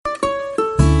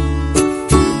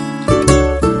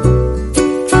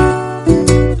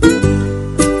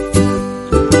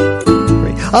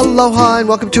Aloha and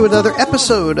welcome to another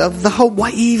episode of the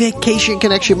Hawaii Vacation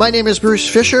Connection. My name is Bruce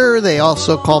Fisher. They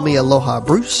also call me Aloha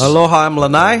Bruce. Aloha, I'm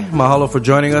Lanai. Mahalo for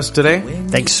joining us today.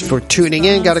 Thanks for tuning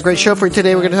in. Got a great show for you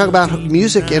today. We're going to talk about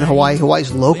music in Hawaii,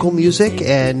 Hawaii's local music,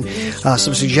 and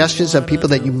some suggestions of people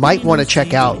that you might want to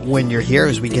check out when you're here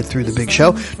as we get through the big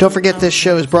show. Don't forget, this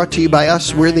show is brought to you by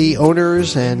us. We're the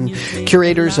owners and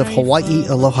curators of Hawaii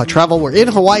Aloha Travel. We're in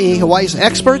Hawaii, Hawaii's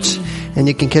experts, and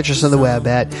you can catch us on the web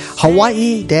at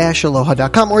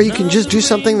hawaii-aloha.com, or you can just do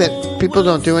something that people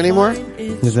don't do anymore.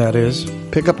 That is?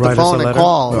 Pick up the phone and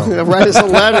call. Oh. Write us a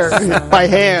letter by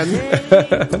hand.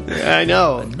 I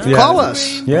know. Yeah. Call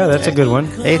us. Yeah, that's a good one.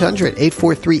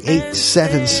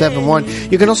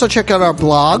 800-843-8771. You can also check out our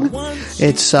blog.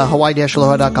 It's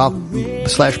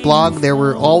hawaii-aloha.com/blog. There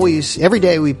we're always, every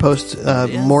day we post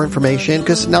more information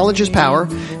because knowledge is power.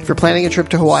 If you're planning a trip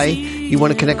to Hawaii, you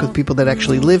want to connect with people that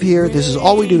actually live here. This is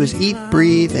all we do is eat,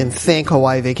 breathe, and think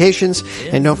Hawaii Vacations.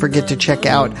 And don't forget to check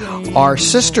out our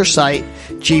sister site,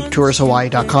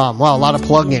 JeepToursHawaii.com. Wow, a lot of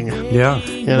plugging. Yeah.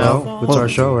 You know, well, it's our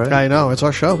show, right? I know, it's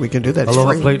our show. We can do that.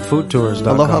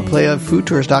 AlohaPlateFoodTours.com.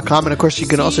 AlohaPlateFoodTours.com. And of course, you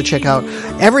can also check out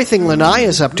everything Lanai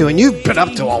is up to. And you've been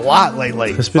up to a lot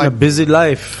lately. It's been a busy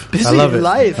life. I love it.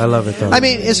 I love it, though. I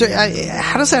mean,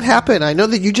 how does that happen? I know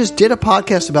that you just did a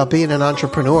podcast about being an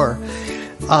entrepreneur.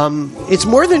 It's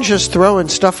more than just throwing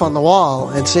stuff on the wall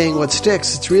and seeing what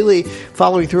sticks. It's really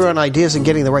following through on ideas and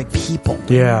getting the right people.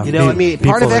 Yeah. You know what I mean?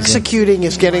 Part of executing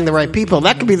is getting the right people. And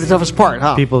that can be the toughest part,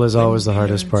 huh? People is always the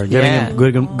hardest part. Getting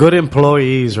good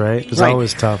employees, right? It's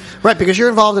always tough. Right, because you're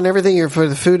involved in everything. You're for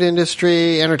the food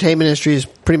industry, entertainment industry is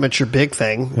pretty much your big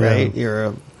thing, right?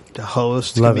 You're a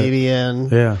host, comedian.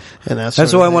 Yeah. And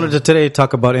that's why I wanted to today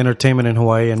talk about entertainment in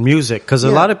Hawaii and music. Because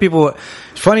a lot of people,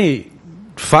 it's funny,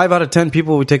 5 out of 10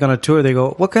 people we take on a tour, they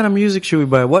go, what kind of music should we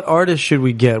buy? What artists should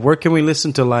we get? Where can we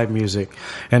listen to live music?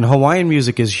 And Hawaiian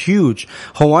music is huge.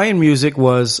 Hawaiian music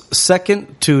was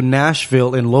second to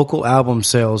Nashville in local album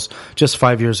sales just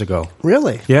 5 years ago.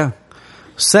 Really? Yeah.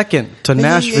 Second to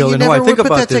Nashville in Hawaii. Think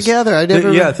about this. Together.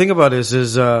 Think about this.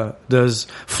 Does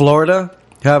Florida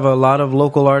have a lot of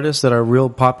local artists that are real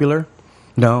popular?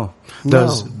 No.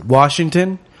 Does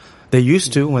Washington? They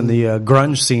used to when the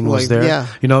grunge scene was there. Yeah.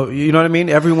 You know what I mean?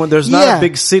 There's not a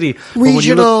big city.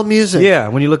 Regional music. Yeah.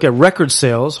 When you look at record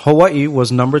sales, Hawaii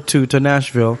was number 2 to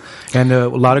Nashville, and a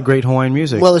lot of great Hawaiian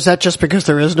music. Well, is that just because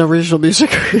there is no regional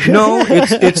music? No,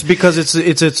 it's because it's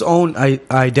its own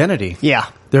identity. Yeah.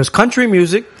 There's country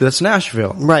music, that's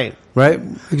Nashville. Right.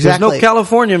 Exactly. There's no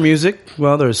California music.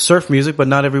 Well, there's surf music, but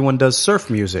not everyone does surf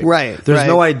music. Right. There's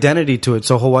no identity to it,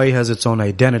 so Hawaii has its own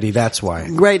identity. That's why.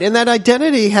 Right, and that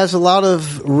identity has a lot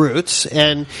of roots,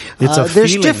 and it's a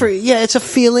there's feeling. different. Yeah, it's a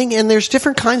feeling, and there's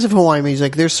different kinds of Hawaiian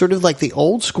music. There's sort of like the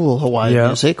old school Hawaiian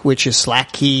music, which is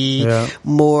slack key,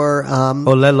 more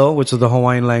Olelo, which is the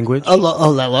Hawaiian language.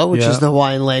 Olelo, which is the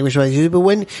Hawaiian language. But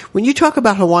when you talk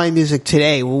about Hawaiian music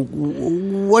today,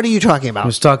 what are you talking about? I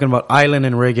was talking about island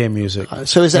and reggae music.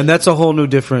 So is that, and that's a whole new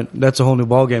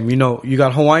ballgame. You know, you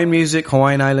got Hawaiian music,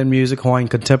 Hawaiian island music, Hawaiian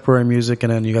contemporary music,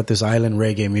 and then you got this island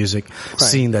reggae music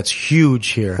scene that's huge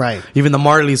here. Right. Even the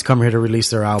Marleys come here to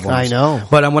release their albums. I know.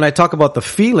 But when I talk about the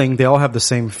feeling, they all have the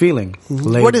same feeling.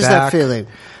 What is that feeling?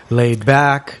 Laid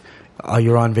back.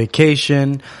 You're on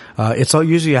vacation. It's all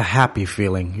usually a happy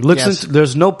feeling.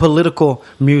 There's no political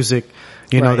music,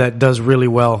 that does really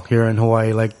well here in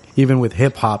Hawaii. Like even with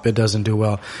hip hop, it doesn't do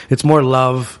well. It's more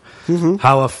love. Mm-hmm.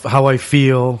 How I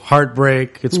feel,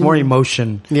 heartbreak. It's more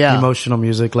emotional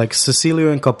music. Like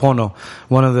Cecilio and Kapono,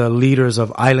 one of the leaders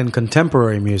of island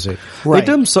contemporary music. Right.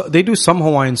 They do some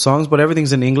Hawaiian songs, but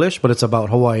everything's in English. But it's about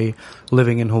Hawaii,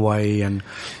 living in Hawaii, and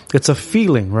it's a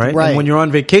feeling, right? And when you're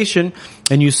on vacation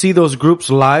and you see those groups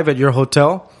live at your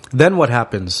hotel, then what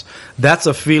happens? That's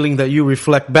a feeling that you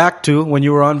reflect back to when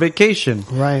you were on vacation.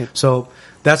 Right. So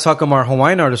that's how come our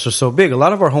Hawaiian artists are so big. A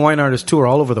lot of our Hawaiian artists tour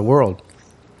all over the world.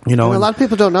 And a lot of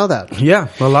people don't know that. Yeah,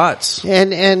 a lot.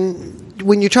 And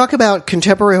when you talk about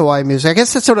contemporary Hawaiian music, I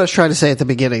guess that's what I was trying to say at the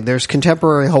beginning. There's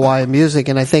contemporary Hawaiian music,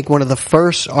 and I think one of the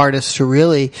first artists to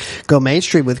really go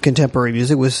mainstream with contemporary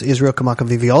music was Israel Kamaka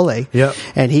Viviole. Yeah.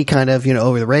 And he kind of,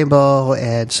 Over the Rainbow,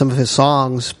 and some of his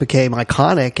songs became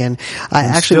iconic, and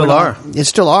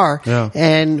still are. Yeah.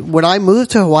 And when I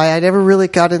moved to Hawaii, I never really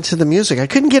got into the music. I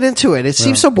couldn't get into it. It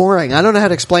seemed so boring. I don't know how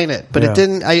to explain it, but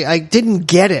I didn't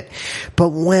get it. But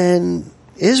when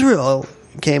Israel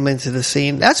came into the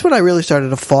scene, that's when I really started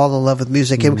to fall in love with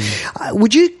music. And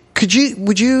would you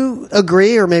would you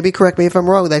agree, or maybe correct me if I'm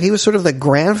wrong, that he was sort of the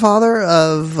grandfather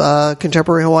of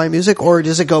contemporary Hawaiian music, or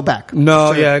does it go back?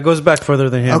 No, it goes back further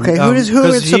than him. Okay, who is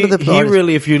some of the he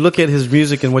really, if you look at his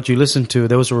music and what you listen to,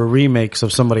 those were remakes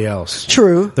of somebody else.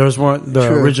 True. Those weren't the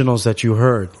originals that you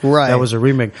heard. Right. That was a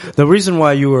remake. The reason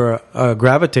why you were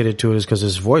gravitated to it is because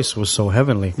his voice was so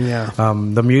heavenly. Yeah.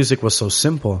 The music was so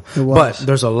simple. It was. But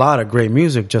there's a lot of great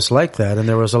music just like that, and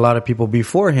there was a lot of people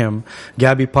before him.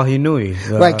 Gabi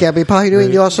Pahinui. Right, Gabi Pahinui.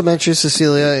 And you also mentioned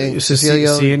Cecilia.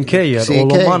 C&K. You had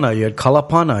Olomana. You had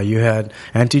Kalapana. You had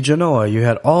Auntie Genoa. You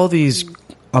had all these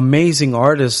amazing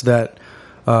artists that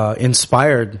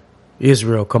inspired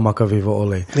Israel Kamakawiwo'ole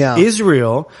Ole. Yeah.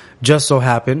 Israel just so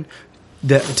happened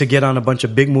to get on a bunch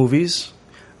of big movies,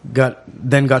 got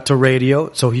to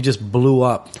radio, so he just blew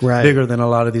up bigger than a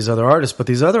lot of these other artists. But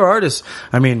these other artists,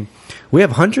 I mean, we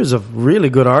have hundreds of really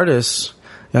good artists,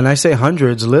 and I say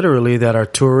hundreds literally, that are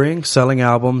touring, selling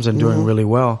albums, and doing really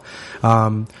well.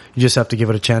 You just have to give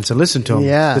it a chance and listen to them.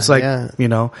 Yeah, it's like,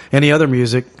 any other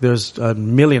music, there's a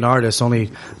million artists,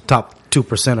 only top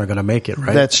 2% are going to make it,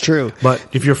 right? That's true. But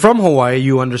if you're from Hawaii,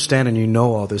 you understand and you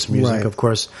know all this music. Right. Of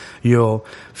course, you'll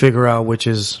figure out which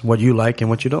is what you like and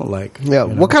what you don't like. Yeah.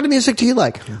 What kind of music do you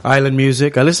like? Island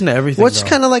music. I listen to everything. What's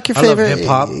kind of like your favorite? I love hip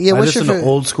hop. Yeah, I listen to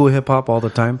old school hip hop all the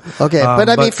time. Okay, but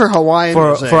I mean for Hawaiian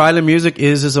music. For island music,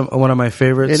 is one of my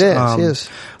favorites. It is. Yes.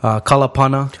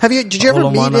 Kalapana. Did you ever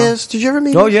meet Iz? Did you ever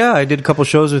meet? Oh yeah, I did a couple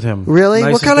shows with him. Really?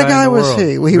 Nicest what kind of guy was world.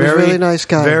 he? Well, he was a really nice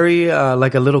guy. Very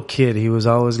like a little kid. He was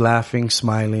always laughing,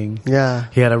 smiling. Yeah.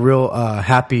 He had a real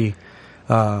happy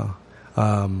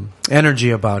energy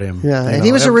about him. Yeah, and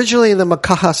he was originally the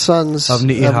Makaha Sons of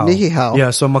Niihau. Yeah,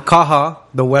 so Makaha,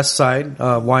 the west side,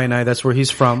 Waianae, that's where he's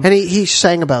from. And he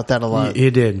sang about that a lot. He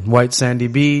did. White Sandy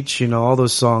Beach, all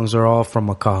those songs are all from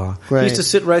Makaha. Right. He used to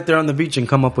sit right there on the beach and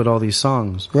come up with all these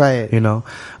songs. Right.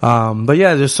 But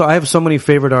yeah, I have so many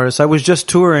favorite artists. I was just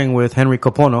touring with Henry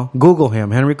Kopono. Google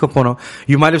him, Henry Kopono.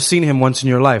 You might have seen him once in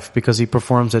your life because he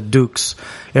performs at Duke's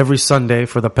every Sunday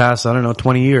for the past,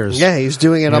 20 years. Yeah, he's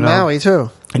doing it on Maui too.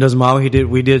 He does Maui.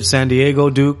 We did San Diego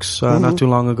Dukes not too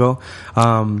long ago.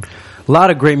 A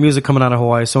lot of great music coming out of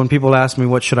Hawaii. So when people ask me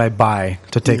what should I buy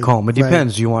to take home, it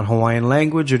depends. Do you want Hawaiian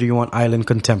language or do you want island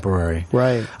contemporary?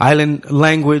 Right. Island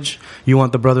language, you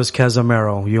want the brothers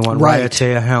Casamero. You want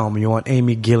Raiatea Helm. You want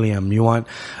Amy Gilliam. You want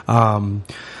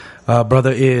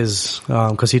Brother Iz,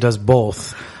 because he does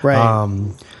both. Right.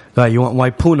 You want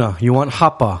Waipuna. You want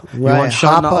Hapa. You want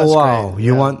Shana Oao.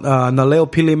 You want Naleo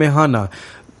Pilimehana.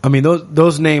 I mean,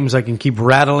 those names I can keep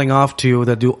rattling off to you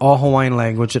that do all Hawaiian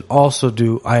language and also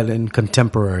do island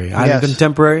contemporary. Island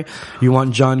contemporary, you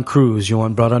want John Cruz, you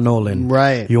want Brother Nolan.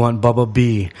 Right. You want Bubba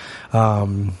B.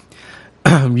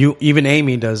 Even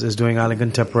Amy is doing island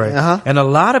contemporary. And a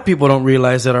lot of people don't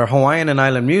realize that our Hawaiian and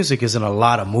island music is in a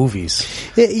lot of movies.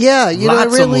 Yeah, it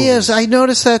really is. I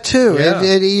noticed that too. Yeah.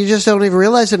 You just don't even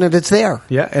realize it if it's there.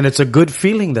 Yeah, and it's a good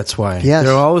feeling, that's why. Yes.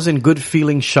 They're always in good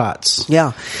feeling shots.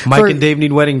 Yeah. Mike and Dave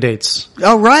Need Wedding Dates.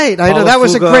 Oh, right. I know. That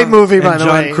was a great movie, by the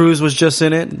way. John Cruz was just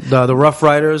in it. The Rough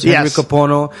Riders, Henry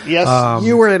Kopono. Yes,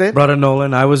 you were in it. Brother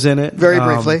Nolan, I was in it. Very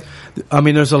briefly. I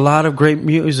mean, there's a lot of great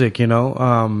music,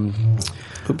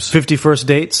 51st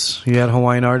Dates, you had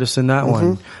Hawaiian artists in that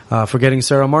one. Forgetting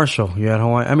Sarah Marshall, you had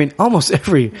Hawaiian. I mean, almost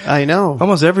every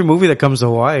movie that comes to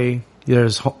Hawaii,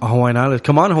 there's Hawaiian Island.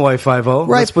 Come on, Hawaii 5-0.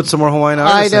 Right. Let's put some more Hawaiian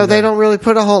artists I know, in they there. don't really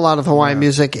put a whole lot of Hawaiian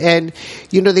music. And,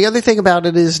 the other thing about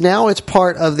it is now it's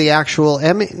part of the actual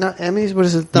not Emmys, what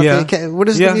is it? What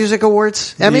is the music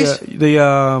awards? Emmys? You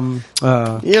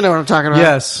know what I'm talking about.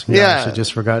 Yes. Yeah. I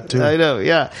just forgot to. I know,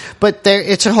 yeah. But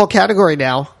it's a whole category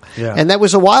now. Yeah. And that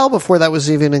was a while before that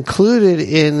was even included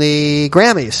in the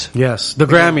Grammys. Yes, the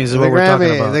Grammys is what we're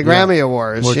talking about. The Grammy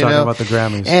Awards. We're talking about the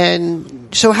Grammys.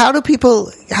 And so how can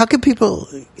people,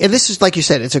 and this is like you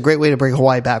said, it's a great way to bring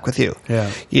Hawaii back with you.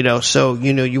 Yeah. So,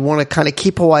 you want to kind of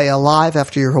keep Hawaii alive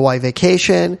after your Hawaii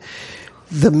vacation.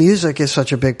 The music is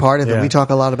such a big part of it. Yeah. We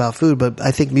talk a lot about food, but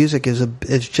I think music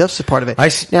is just a part of it.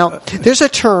 Now, there's a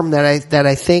term that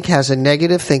I think has a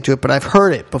negative thing to it, but I've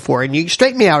heard it before, and you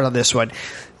straighten me out on this one.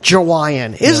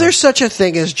 Jawaiian. Is there such a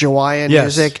thing as Jawaiian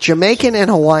music? Jamaican and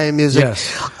Hawaiian music.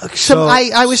 Yes.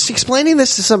 I was explaining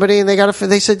this to somebody and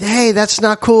they said, "Hey, that's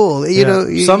not cool."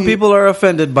 Some people are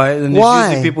offended by it, and it's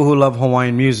usually people who love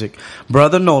Hawaiian music.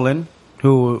 Brother Nolan,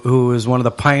 who is one of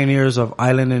the pioneers of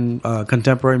island and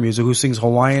contemporary music, who sings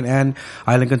Hawaiian and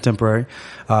island contemporary.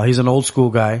 He's an old school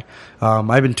guy.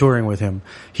 I've been touring with him.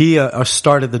 He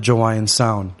started the Jawaiian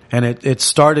sound, and it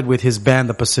started with his band,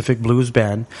 the Pacific Blues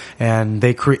Band, and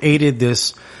they created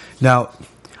this. Now,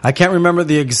 I can't remember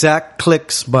the exact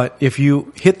clicks, but if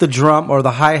you hit the drum or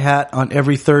the hi-hat on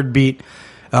every third beat,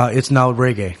 it's now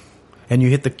reggae. And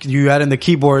you add in the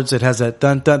keyboards, it has that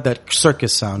dun dun, that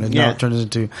circus sound, and now it turns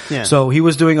into. Yeah. So he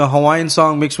was doing a Hawaiian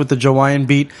song mixed with the Jawaiian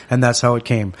beat, and that's how it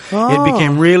came. Oh. It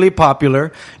became really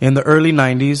popular in the early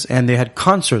 90s, and they had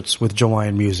concerts with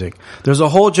Jawaiian music. There's a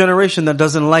whole generation that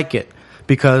doesn't like it,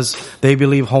 because they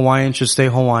believe Hawaiian should stay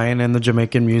Hawaiian and the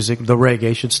Jamaican music, the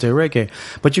reggae, should stay reggae.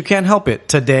 But you can't help it.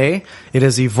 Today, it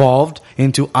has evolved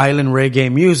into island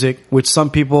reggae music, which some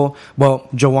people, well,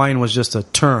 Jawaiian was just a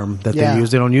term that they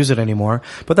use. They don't use it anymore.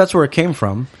 But that's where it came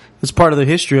from. It's part of the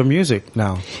history of music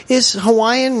now. Is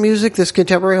Hawaiian music, this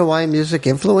contemporary Hawaiian music,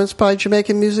 influenced by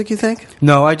Jamaican music, you think?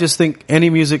 No, I just think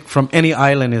any music from any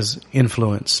island is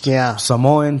influenced. Yeah.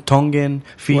 Samoan, Tongan,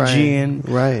 Fijian,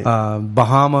 right.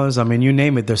 Bahamas. I mean, you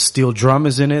name it. There's steel drum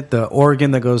is in it. The organ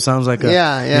that sounds like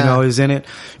is in it.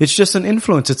 It's just an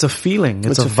influence. It's a feeling.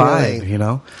 It's a vibe, feeling. you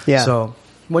know? Yeah. So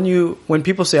when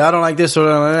people say, I don't like this or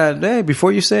that, hey,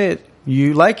 before you say it,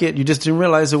 you like it, you just didn't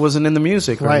realize it wasn't in the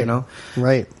music, right? You know?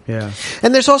 Right. Yeah.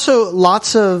 And there's also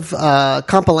lots of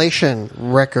compilation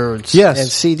records and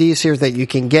CDs here that you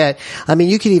can get. I mean,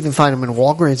 you can even find them in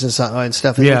Walgreens and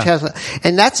stuff.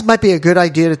 And that might be a good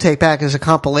idea to take back as a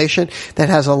compilation that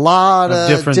has a lot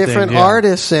of different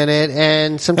artists in it,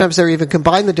 and sometimes they're even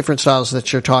combine the different styles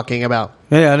that you're talking about.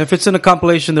 Yeah, and if it's in a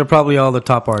compilation, they're probably all the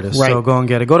top artists. Right. So go and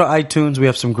get it. Go to iTunes. We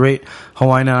have some great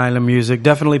Hawaiian Island music.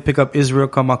 Definitely pick up Israel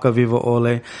Kamaka Viva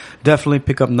Ole. Definitely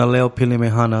pick up Naleo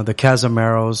Pilimehana, the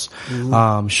Casimeros,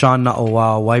 Sean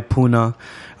Na'owa,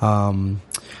 Waipuna.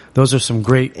 Those are some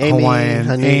great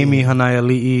Hawaiian. Amy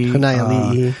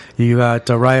Hanaiali'i. You got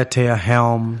Raiatea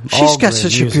Helm. She's got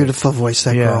such a beautiful voice,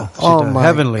 that girl. Oh, my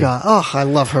Heavenly. God. Oh, I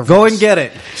love her voice. Go and get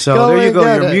it. So there you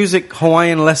go. Your music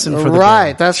Hawaiian lesson for the day.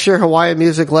 Right. That's your Hawaiian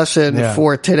music lesson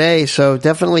for today. So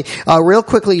definitely. Real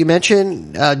quickly, you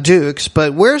mentioned Dukes,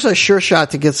 but where's a sure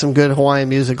shot to get some good Hawaiian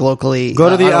music locally? Go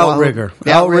to the Outrigger.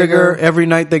 Outrigger. Every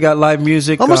night they got live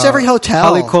music. Almost every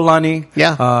hotel. Halekolani.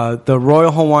 Yeah. The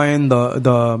Royal Hawaiian,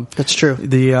 that's true.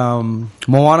 The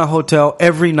Moana Hotel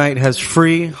every night has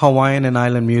free Hawaiian and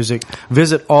island music.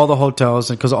 Visit all the hotels,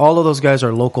 because all of those guys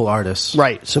are local artists.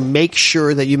 Right. So make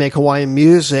sure that you make Hawaiian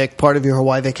music part of your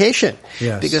Hawaii vacation.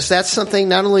 Yes. Because that's something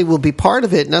not only will be part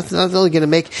of it, not only going to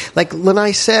make, like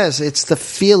Lanai says, it's the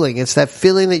feeling. It's that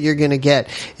feeling that you're going to get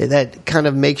that kind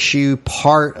of makes you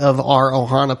part of our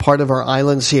ohana, part of our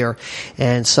islands here,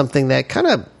 and something that kind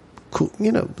of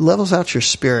levels out your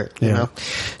spirit, you know.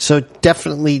 So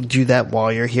definitely do that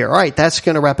while you're here. All right, that's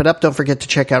going to wrap it up. Don't forget to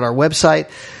check out our website,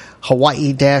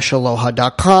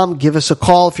 Hawaii-Aloha.com. Give us a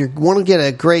call if you want to get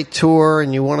a great tour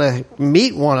and you want to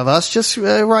meet one of us. Just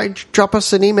drop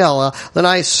us an email.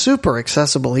 Lanai is super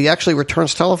accessible. He actually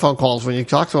returns telephone calls when you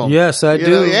talk to him. Yes, I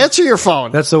do. Answer your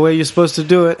phone. That's the way you're supposed to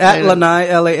do it. At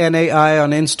Lanai, Lanai on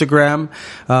Instagram,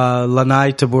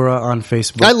 Lanai Tabura on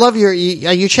Facebook. I love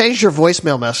you changed your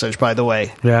voicemail message, by the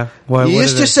way. Yeah. You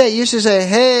used to say,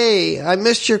 hey, I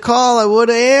missed your call. I would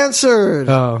have answered.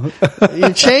 Oh.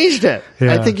 You changed it.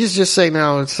 Yeah. I think you just say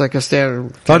now it's like a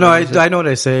standard. Oh, no, I know what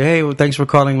I say. Hey, well, thanks for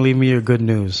calling. Leave me your good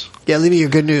news. Yeah, leave me your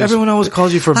good news. Everyone always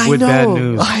calls you with bad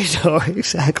news. I know,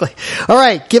 exactly. All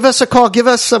right, give us a call. Give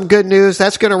us some good news.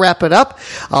 That's going to wrap it up.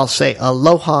 I'll say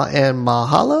aloha and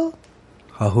mahalo.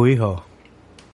 Ahuiho.